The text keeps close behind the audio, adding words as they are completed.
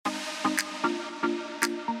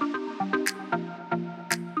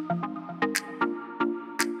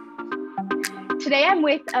Today I'm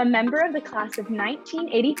with a member of the class of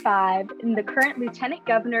 1985 and the current Lieutenant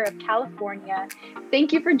Governor of California.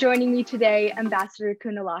 Thank you for joining me today, Ambassador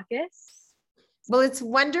Kounalakis. Well, it's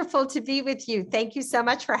wonderful to be with you. Thank you so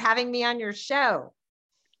much for having me on your show.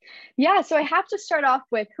 Yeah, so I have to start off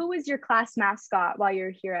with, who was your class mascot while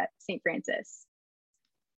you're here at St. Francis?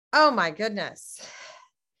 Oh my goodness.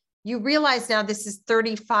 You realize now this is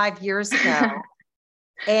 35 years ago.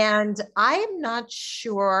 And I am not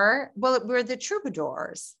sure. Well, we're the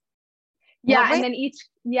Troubadours. Yeah, and then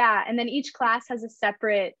each class has a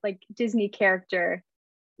separate like Disney character.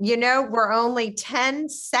 You know, we're only 10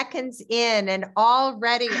 seconds in and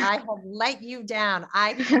already I have let you down.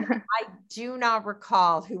 I do not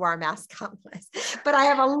recall who our mascot was, but I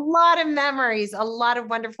have a lot of memories, a lot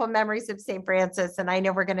of wonderful memories of St. Francis. And I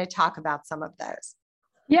know we're going to talk about some of those.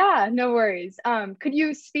 Yeah, no worries. Could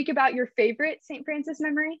you speak about your favorite St. Francis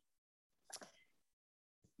memory?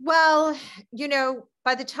 Well, you know,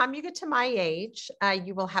 by the time you get to my age,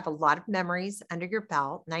 you will have a lot of memories under your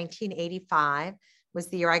belt. 1985 was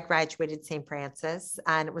the year I graduated St. Francis,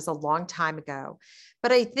 and it was a long time ago.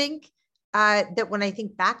 But I think that when I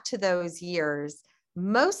think back to those years,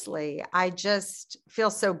 mostly I just feel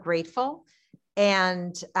so grateful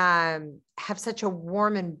and have such a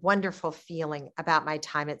warm and wonderful feeling about my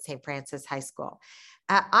time at St. Francis High School.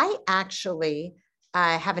 I actually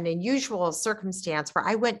have an unusual circumstance where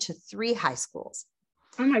I went to 3 high schools.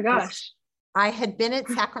 Oh my gosh. I had been at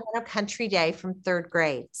Sacramento Country Day from 3rd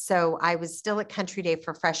grade. So I was still at Country Day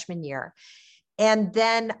for freshman year. And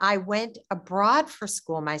then I went abroad for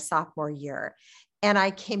school my sophomore year. And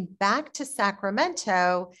I came back to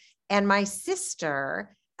Sacramento, and my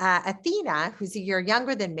sister, Athena, who's a year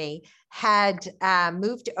younger than me, had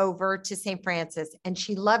moved over to St. Francis, and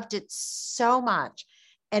she loved it so much.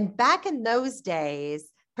 And back in those days,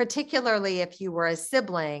 particularly if you were a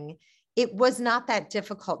sibling, it was not that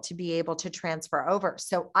difficult to be able to transfer over.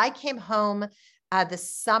 So I came home the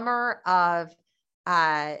summer of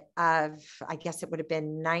I guess it would have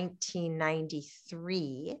been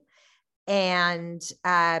 1993, and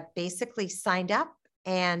basically signed up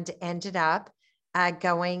and ended up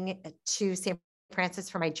going to St. Francis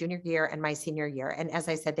for my junior year and my senior year. And as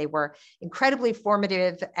I said, they were incredibly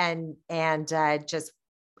formative and just,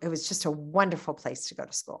 it was just a wonderful place to go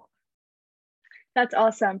to school. That's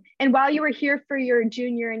awesome. And while you were here for your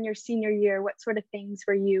junior and your senior year, what sort of things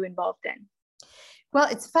were you involved in? Well,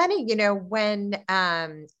 it's funny, you know, when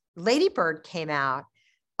Lady Bird came out,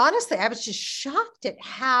 honestly, I was just shocked at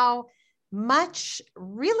how much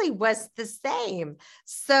really was the same.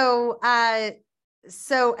 So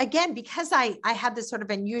again, because I had this sort of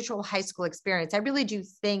unusual high school experience, I really do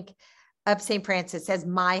think of St. Francis as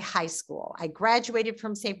my high school. I graduated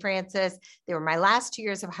from St. Francis. They were my last 2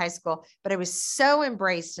 years of high school, but I was so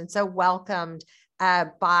embraced and so welcomed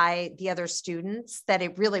by the other students that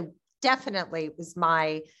it really definitely was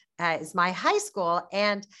my high school.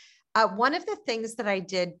 And one of the things that I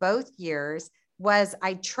did both years was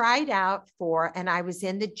I tried out for, and I was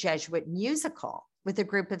in the Jesuit musical with a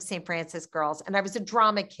group of St. Francis girls, and I was a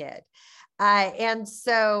drama kid.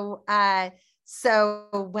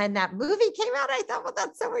 So when that movie came out, I thought, well,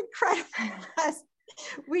 that's so incredible.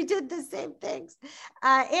 We did the same things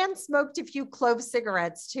and smoked a few clove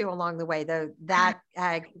cigarettes too along the way, though that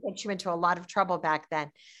got you into a lot of trouble back then.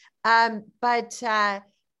 But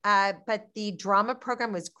the drama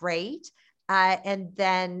program was great. And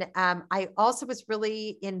then I also was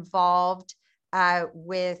really involved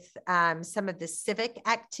with some of the civic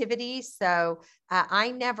activities. So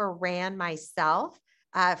I never ran myself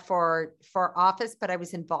for office, but I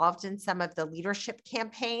was involved in some of the leadership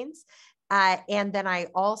campaigns. And then I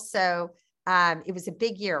also, it was a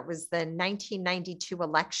big year. It was the 1992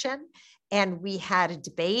 election, and we had a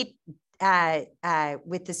debate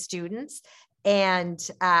with the students, and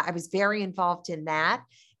I was very involved in that.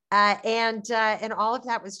 And all of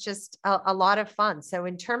that was just a lot of fun. So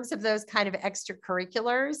in terms of those kind of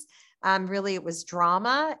extracurriculars, really it was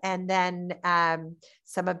drama, and then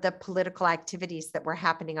some of the political activities that were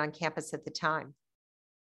happening on campus at the time.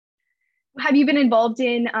 Have you been involved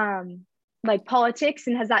in like politics,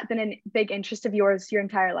 and has that been a big interest of yours your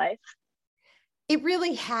entire life? It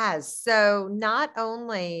really has. So not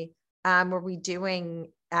only were we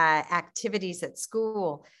doing activities at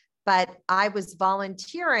school, but I was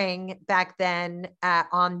volunteering back then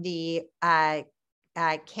on the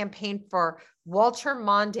campaign for Walter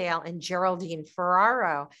Mondale and Geraldine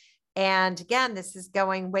Ferraro. And again, this is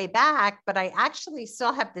going way back, but I actually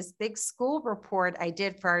still have this big school report I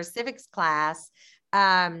did for our civics class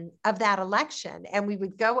of that election. And we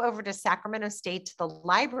would go over to Sacramento State to the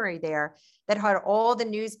library there that had all the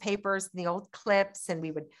newspapers and the old clips, and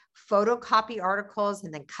we would photocopy articles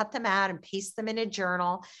and then cut them out and paste them in a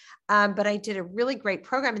journal. But I did a really great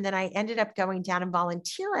program. And then I ended up going down and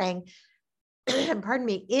volunteering, pardon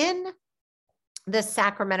me, in the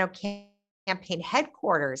Sacramento campaign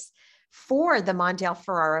headquarters for the Mondale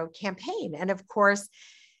Ferraro campaign. And of course,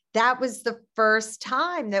 that was the first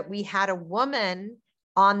time that we had a woman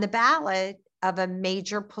on the ballot of a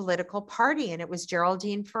major political party. And it was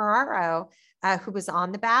Geraldine Ferraro, who was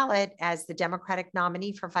on the ballot as the Democratic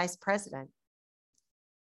nominee for vice president.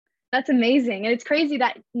 That's amazing. And it's crazy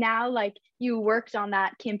that now, like, you worked on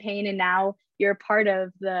that campaign and now you're part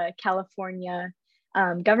of the California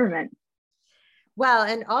government. Well,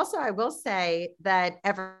 and also I will say that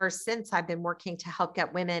ever since I've been working to help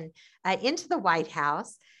get women into the White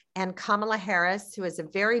House, and Kamala Harris, who is a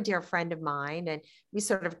very dear friend of mine, and we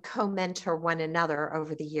sort of co-mentor one another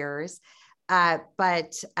over the years,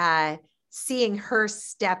 but seeing her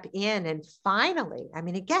step in and finally, I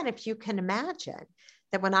mean, again, if you can imagine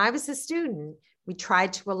that when I was a student, we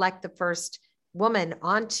tried to elect the first woman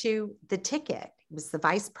onto the ticket. It was the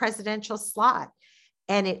vice presidential slot.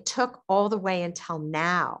 And it took all the way until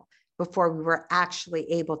now before we were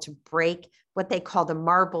actually able to break what they call the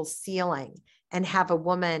marble ceiling and have a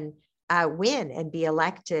woman win and be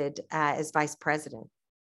elected as vice president.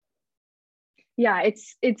 Yeah,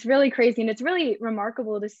 it's really crazy. And it's really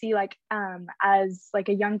remarkable to see, like, as like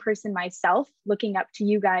a young person myself, looking up to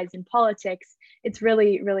you guys in politics. It's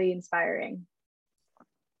really, really inspiring.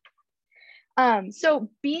 So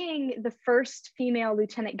being the first female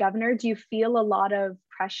lieutenant governor, do you feel a lot of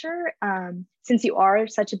pressure since you are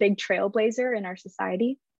such a big trailblazer in our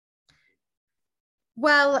society?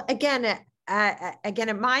 Well, again, at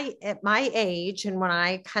my age, and when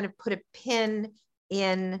I kind of put a pin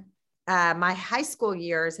in my high school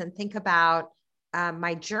years and think about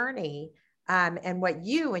my journey, and what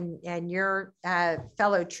you and your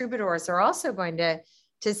fellow troubadours are also going to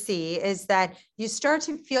see, is that you start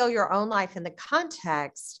to feel your own life in the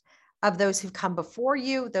context of those who've come before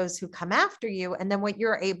you, those who come after you, and then what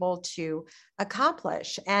you're able to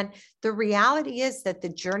accomplish. And the reality is that the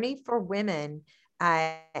journey for women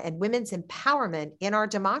and women's empowerment in our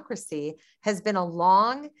democracy has been a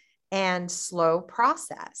long and slow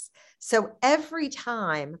process. So every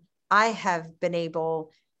time I have been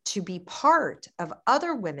able to be part of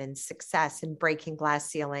other women's success in breaking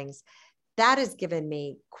glass ceilings, that has given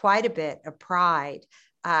me quite a bit of pride.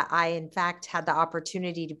 I, in fact, had the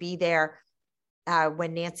opportunity to be there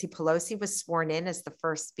when Nancy Pelosi was sworn in as the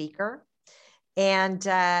first speaker. And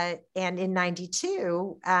in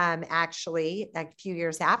 92, actually, a few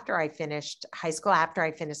years after I finished high school, after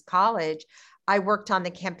I finished college, I worked on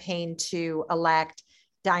the campaign to elect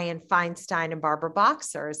Dianne Feinstein and Barbara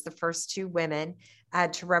Boxer as the first two women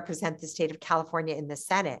to represent the state of California in the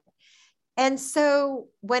Senate. And so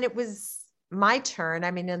when it was my turn,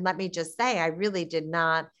 I mean, and let me just say, I did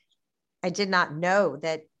not know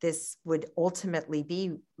that this would ultimately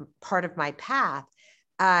be part of my path.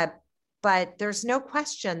 But there's no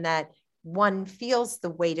question that one feels the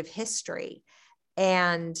weight of history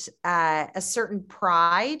and a certain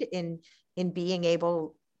pride in being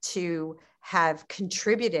able to have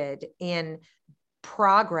contributed in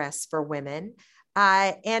progress for women,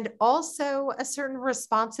 and also a certain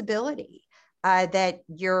responsibility that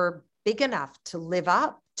you're big enough to live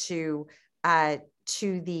up to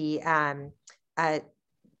the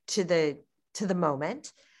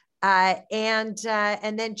moment, and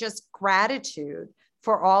then just gratitude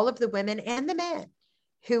for all of the women and the men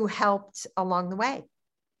who helped along the way.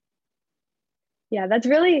 Yeah, that's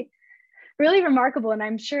really, really remarkable. And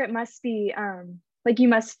I'm sure it must be like you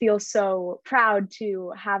must feel so proud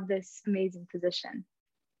to have this amazing position.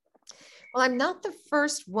 Well, I'm not the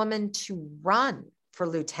first woman to run for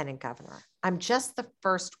lieutenant governor. I'm just the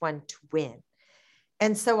first one to win.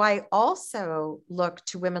 And so I also look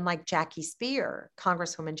to women like Jackie Speier,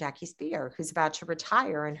 Congresswoman Jackie Speier, who's about to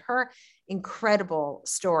retire, and her incredible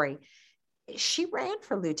story. She ran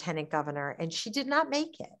for lieutenant governor and she did not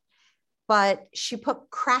make it, but she put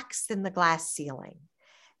cracks in the glass ceiling.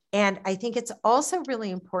 And I think it's also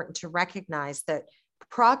really important to recognize that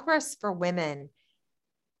progress for women,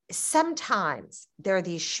 sometimes there are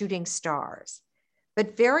these shooting stars,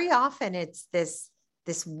 but very often it's this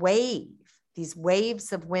wave, these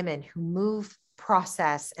waves of women who move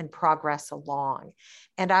process and progress along.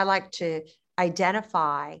 And I like to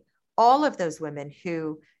identify all of those women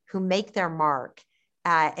who make their mark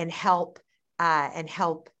and help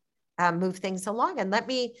move things along. And let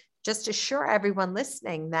me just assure everyone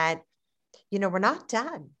listening that, we're not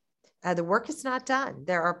done. The work is not done.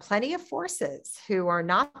 There are plenty of forces who are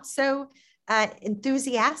not so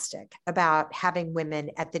enthusiastic about having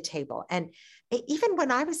women at the table. And even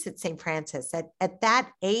when I was at St. Francis at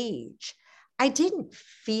that age, I didn't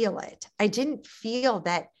feel it. I didn't feel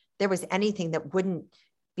that there was anything that wouldn't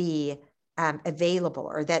be available,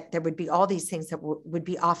 or that there would be all these things that would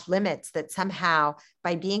be off limits, that somehow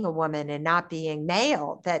by being a woman and not being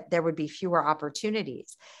male, that there would be fewer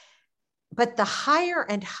opportunities. But the higher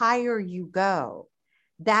and higher you go,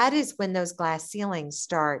 that is when those glass ceilings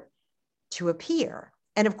start to appear.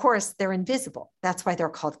 And of course, they're invisible. That's why they're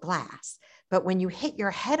called glass. But when you hit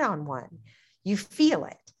your head on one, you feel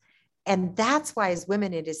it. And that's why, as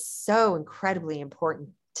women, it is so incredibly important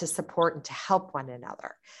to support and to help one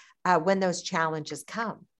another when those challenges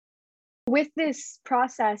come. With this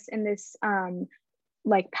process and this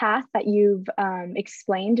like path that you've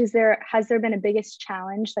explained, has there been a biggest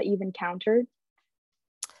challenge that you've encountered?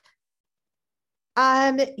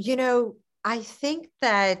 I think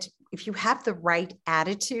that if you have the right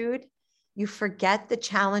attitude, you forget the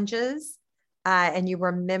challenges and you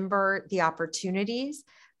remember the opportunities.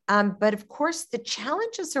 But of course, the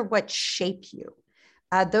challenges are what shape you.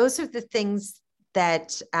 Those are the things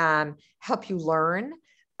that help you learn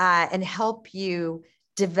and help you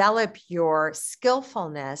develop your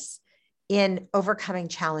skillfulness in overcoming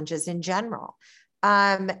challenges in general.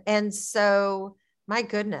 And so, my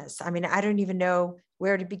goodness, I mean, I don't even know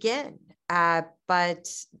where to begin,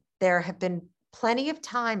 but there have been plenty of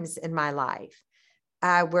times in my life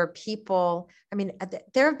where people, I mean,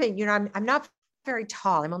 there have been, I'm not very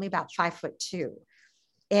tall. I'm only about 5'2".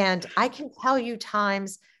 And I can tell you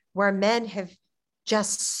times where men have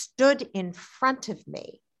just stood in front of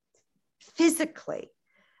me physically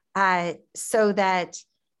so that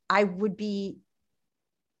I would be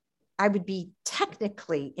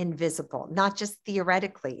technically invisible, not just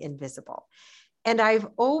theoretically invisible. And I've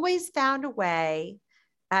always found a way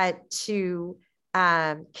to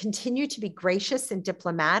continue to be gracious and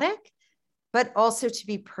diplomatic, but also to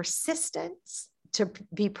be persistent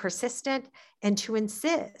and to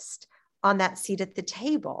insist on that seat at the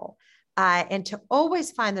table, and to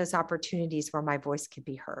always find those opportunities where my voice could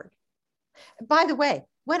be heard. By the way,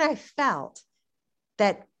 when I felt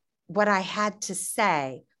that what I had to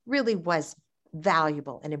say really was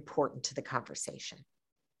valuable and important to the conversation.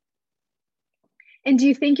 And do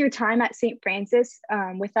you think your time at St. Francis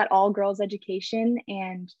with that all girls education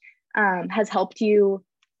and has helped you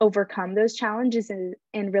overcome those challenges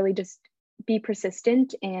and really just be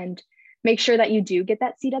persistent and make sure that you do get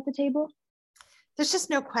that seat at the table? There's just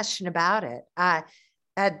no question about it.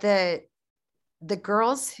 The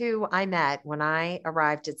girls who I met when I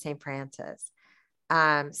arrived at St. Francis,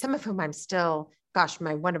 some of whom I'm still,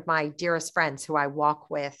 one of my dearest friends who I walk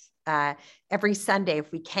with every Sunday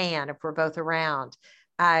if we can, if we're both around,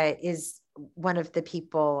 is one of the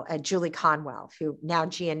people, Julie Conwell, who now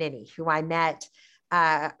Giannini, who I met,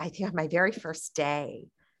 I think on my very first day.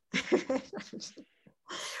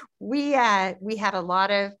 We had a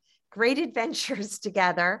lot of great adventures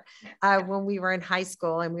together when we were in high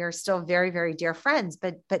school, and we are still very, very dear friends,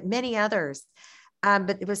 but many others.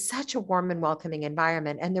 But it was such a warm and welcoming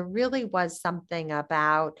environment. And there really was something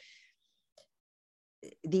about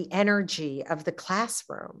the energy of the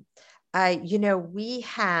classroom. We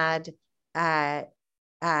had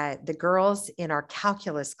the girls in our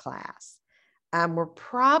calculus class were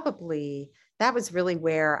probably, that was really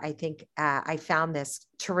where I think I found this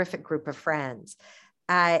terrific group of friends.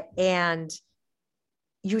 And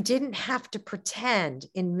you didn't have to pretend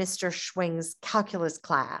in Mr. Schwing's calculus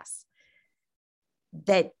class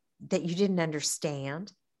that you didn't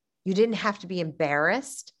understand. You didn't have to be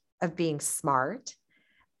embarrassed of being smart.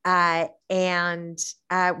 And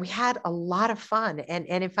we had a lot of fun.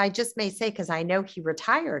 And if I just may say, because I know he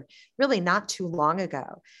retired really not too long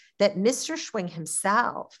ago, that Mr. Schwing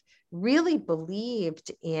himself really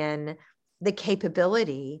believed in the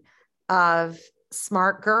capability of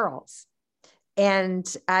smart girls. And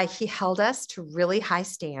he held us to really high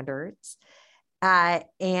standards.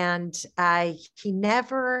 And he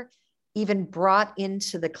never even brought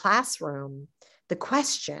into the classroom the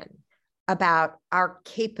question about our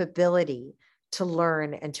capability to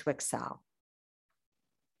learn and to excel.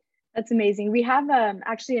 That's amazing. We have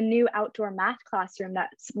actually a new outdoor math classroom that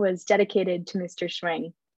was dedicated to Mr.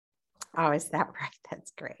 Schwing. Oh, is that right?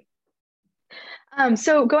 That's great.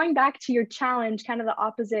 So going back to your challenge, kind of the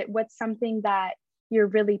opposite, what's something that you're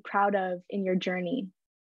really proud of in your journey?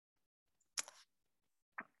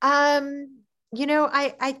 I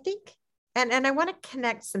think, and I want to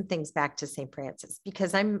connect some things back to St. Francis,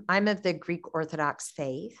 because I'm of the Greek Orthodox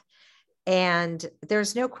faith. And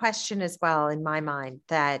there's no question as well in my mind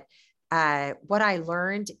that what I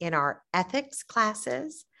learned in our ethics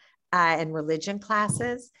classes and religion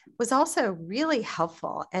classes was also really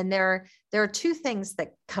helpful. And there are two things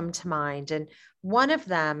that come to mind. And one of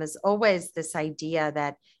them is always this idea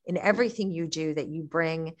that in everything you do, that you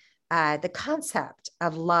bring the concept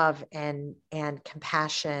of love and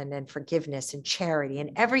compassion and forgiveness and charity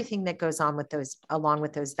and everything that goes on with those, along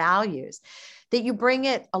with those values, that you bring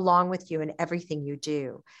it along with you in everything you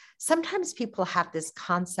do. Sometimes people have this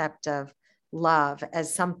concept of love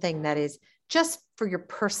as something that is just for your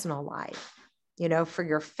personal life, you know, for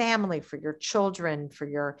your family, for your children, for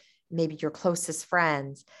your, maybe your closest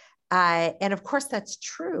friends. And of course that's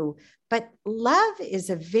true, but love is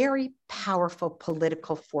a very powerful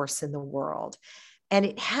political force in the world. And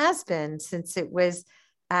it has been since it was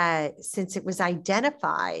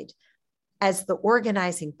identified as the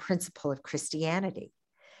organizing principle of Christianity,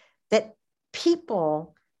 that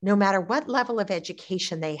people, no matter what level of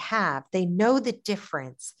education they have, they know the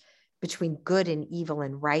difference between good and evil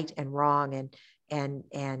and right and wrong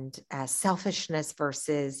and selfishness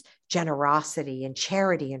versus generosity and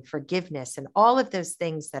charity and forgiveness and all of those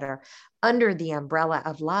things that are under the umbrella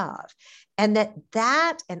of love. And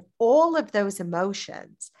that and all of those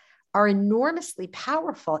emotions are enormously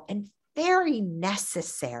powerful and very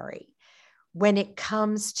necessary when it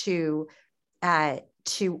comes to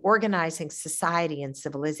organizing society and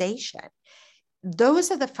civilization. Those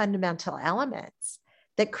are the fundamental elements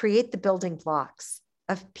that create the building blocks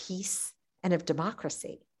of peace and of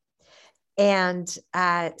democracy. And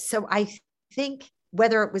so I think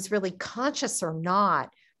whether it was really conscious or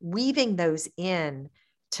not, weaving those in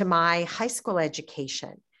to my high school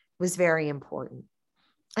education was very important.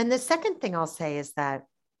 And the second thing I'll say is that,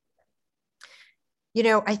 you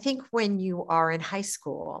know, I think when you are in high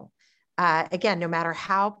school, again, no matter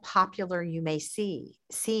how popular you may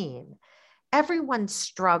seem, everyone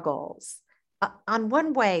struggles on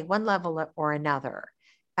one level or another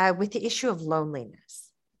with the issue of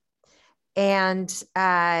loneliness and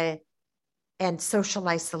social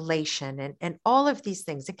isolation and all of these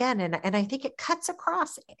things again. And I think it cuts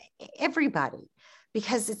across everybody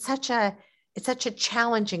because it's such a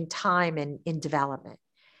challenging time in development.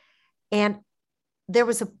 And there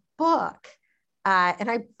was a book, and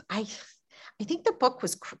I think the book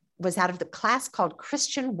was out of the class called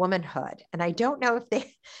Christian Womanhood, and I don't know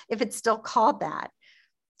if it's still called that,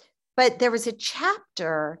 but there was a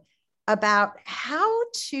chapter about how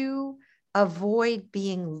to avoid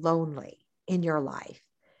being lonely in your life.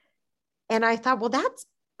 And I thought, well, that's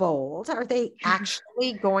bold. Are they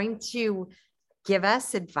actually going to give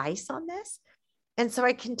us advice on this? And so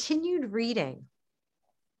I continued reading,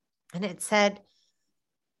 and it said,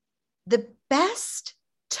 the best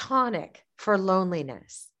tonic for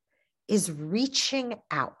loneliness is reaching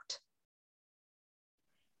out.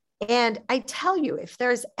 And I tell you, if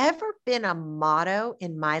there's ever been a motto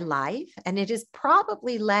in my life, and it has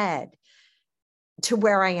probably led to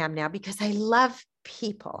where I am now, because I love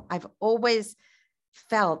people. I've always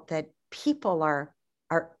felt that people are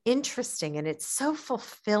interesting, and it's so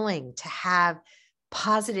fulfilling to have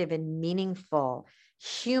positive and meaningful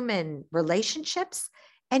human relationships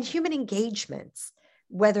and human engagements,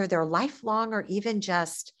 whether they're lifelong or even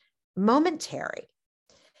just momentary.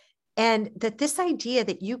 And that this idea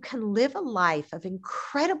that you can live a life of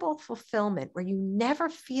incredible fulfillment where you never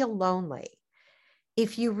feel lonely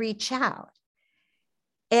if you reach out.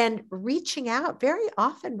 And reaching out very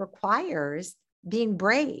often requires being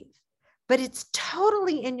brave, but it's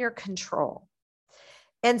totally in your control.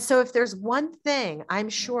 And so if there's one thing I'm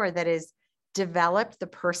sure that has developed the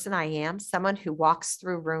person I am, someone who walks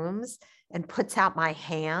through rooms and puts out my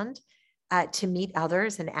hand to meet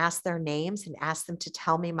others and ask their names and ask them to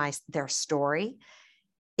tell me their story,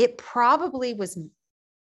 it probably was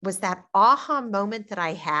that aha moment that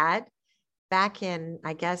I had back in,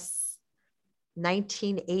 I guess,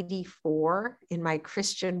 1984 in my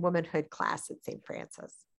Christian womanhood class at St.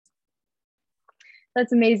 Francis.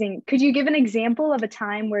 That's amazing. Could you give an example of a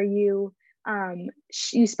time where you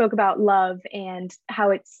spoke about love and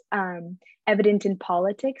how it's evident in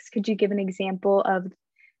politics? Could you give an example of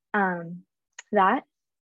that?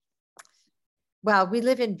 Well, we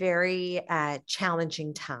live in very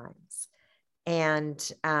challenging times.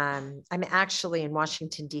 And I'm actually in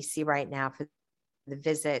Washington, D.C. right now for the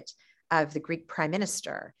visit of the Greek Prime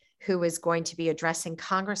Minister, who is going to be addressing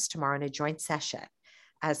Congress tomorrow in a joint session.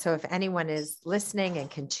 So if anyone is listening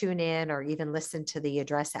and can tune in or even listen to the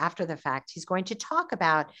address after the fact, he's going to talk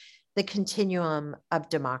about the continuum of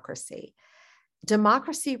democracy.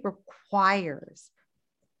 Democracy requires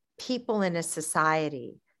people in a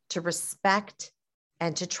society to respect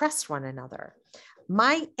and to trust one another.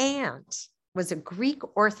 My aunt was a Greek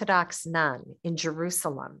Orthodox nun in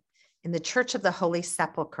Jerusalem in the Church of the Holy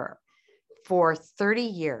Sepulchre for 30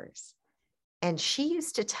 years. And she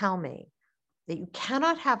used to tell me that you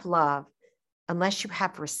cannot have love unless you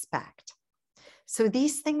have respect. So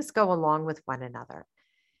these things go along with one another.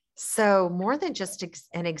 So more than just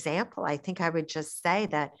an example, I think I would just say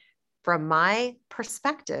that from my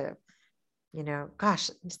perspective, gosh,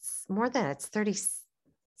 it's 30,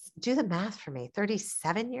 do the math for me,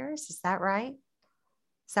 37 years. Is that right?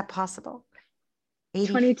 Is that possible?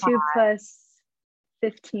 22 plus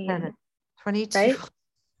 15. 22. Right?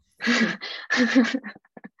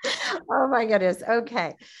 Oh my goodness.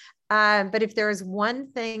 Okay. But if there is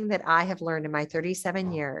one thing that I have learned in my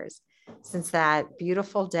 37 years since that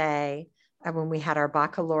beautiful day when we had our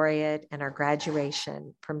baccalaureate and our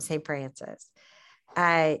graduation from St. Francis,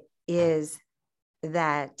 is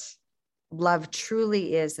that love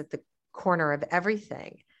truly is at the corner of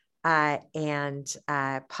everything. And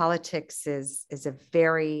politics is a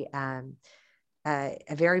very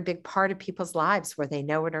big part of people's lives, whether they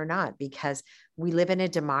know it or not, because we live in a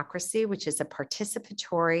democracy, which is a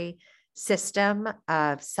participatory system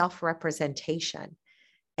of self-representation.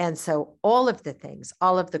 And so all of the things,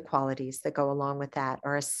 all of the qualities that go along with that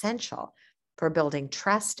are essential for building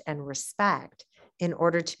trust and respect in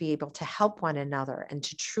order to be able to help one another and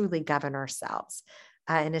to truly govern ourselves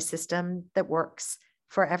in a system that works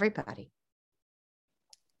for everybody.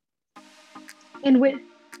 And with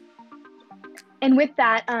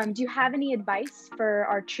that, do you have any advice for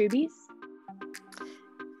our Trubies?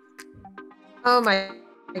 Oh my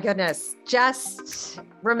goodness. Just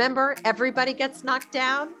remember, everybody gets knocked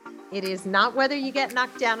down. It is not whether you get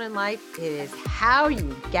knocked down in life, it is how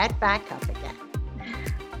you get back up again.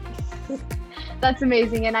 That's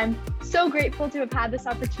amazing. And I'm so grateful to have had this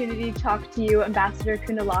opportunity to talk to you, Ambassador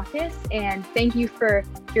Kounalakis, and thank you for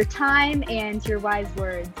your time and your wise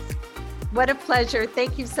words. What a pleasure.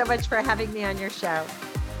 Thank you so much for having me on your show.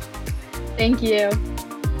 Thank you.